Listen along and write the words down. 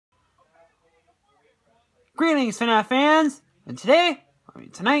Greetings, Fnaf fans! And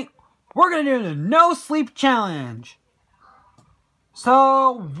tonight, we're gonna do the no sleep challenge.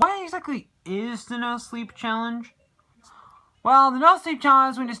 So, what exactly is the no sleep challenge? Well, the no sleep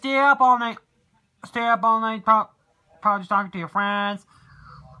challenge is when you stay up all night, probably just talking to your friends,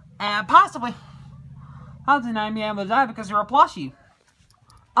 and possibly up to 9 p.m. to die because you're a plushie.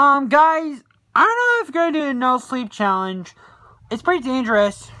 Guys, I don't know if you're gonna do the no sleep challenge. It's pretty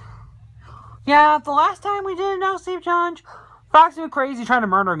dangerous. Yeah, the last time we did a no sleep challenge, Fox went crazy trying to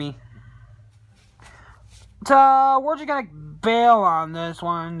murder me. So, we're just gonna bail on this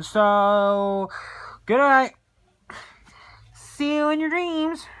one. So, good night. See you in your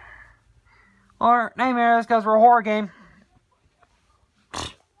dreams. Or nightmares, because we're a horror game.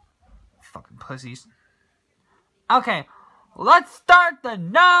 Fucking pussies. Okay, let's start the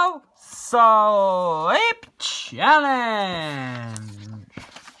no sleep challenge.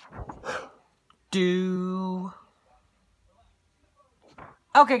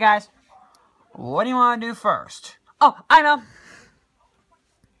 Okay, guys. What do you want to do first? Oh, I know.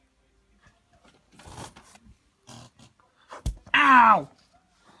 Ow!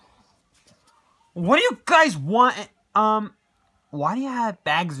 What do you guys want? Why do you have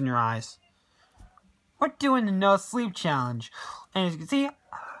bags in your eyes? We're doing the no sleep challenge. And as you can see, I'm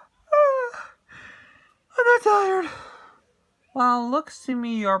not tired. Well, looks to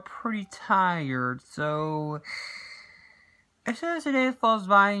me you're pretty tired, so as soon as the day flows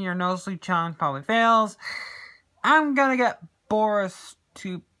by and your no sleep challenge probably fails, I'm gonna get Boris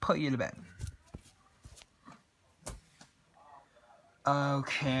to put you to bed.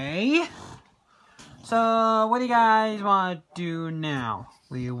 Okay. So, what do you guys want to do now?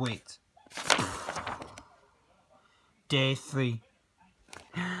 We wait. Day 3.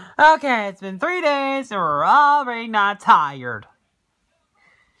 Okay, it's been 3 days and we're already not tired.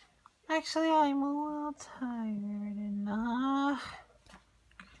 Actually, I'm a little tired enough.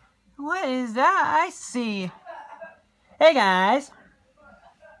 What is that I see? Hey guys.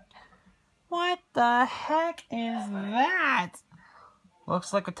 What the heck is that?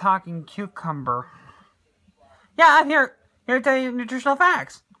 Looks like a talking cucumber. Yeah, I'm here to tell you nutritional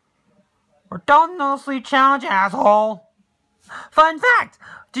facts. We're done no sleep challenge, asshole. Fun fact!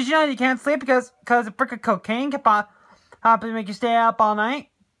 Did you know you can't sleep because a brick of cocaine can possibly make you stay up all night?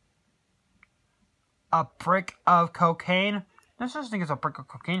 A brick of cocaine? There's such a thing as a brick of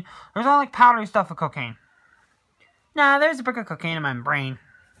cocaine. There's all like powdery stuff of cocaine. Nah, there's a brick of cocaine in my brain.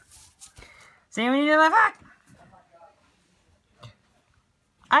 See what you did that fact?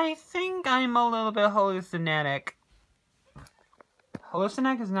 I think I'm a little bit hallucinatic.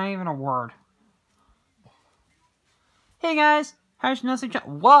 Hallucinatic is not even a word. Hey guys, how's your no sleep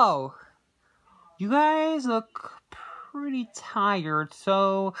challenge? Whoa! You guys look pretty tired,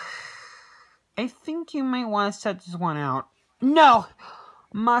 so I think you might want to set this one out. No!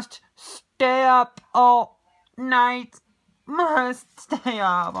 Must stay up all night. Must stay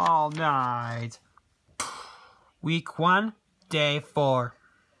up all night. Week 1, day 4.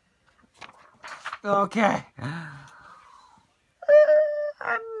 Okay. I'm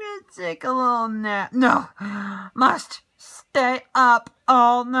gonna take a little nap. No! Must stay up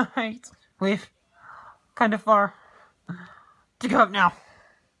all night. We've kind of far to go up now.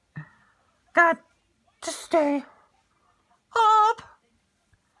 Got to stay up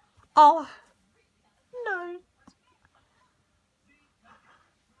all night.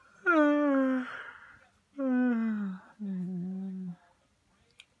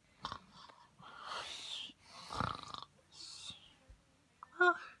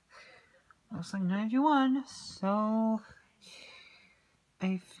 Looks like 91, so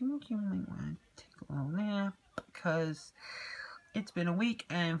I think you might want to take a little nap because it's been a week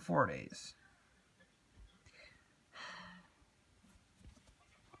and 4 days.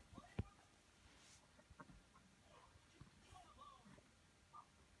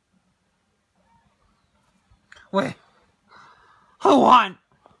 Wait, hold on.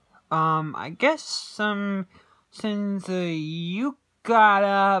 I guess since you got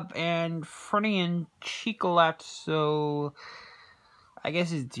up and Freddy and Chica left, so I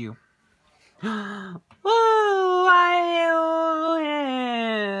guess it's you.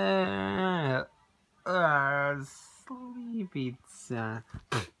 Sleepy.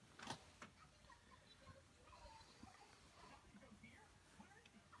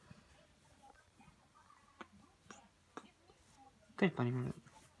 Good funny moment.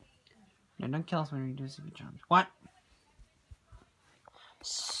 No, don't kill us when we do a sleepy challenge. What?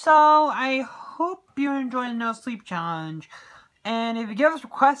 So, I hope you enjoyed the no sleep challenge. And if you give us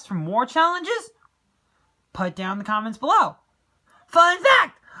requests for more challenges, put down in the comments below. Fun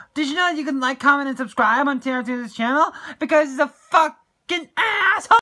fact! Did you know that you can like, comment, and subscribe on TRT's channel? Because it's a fucking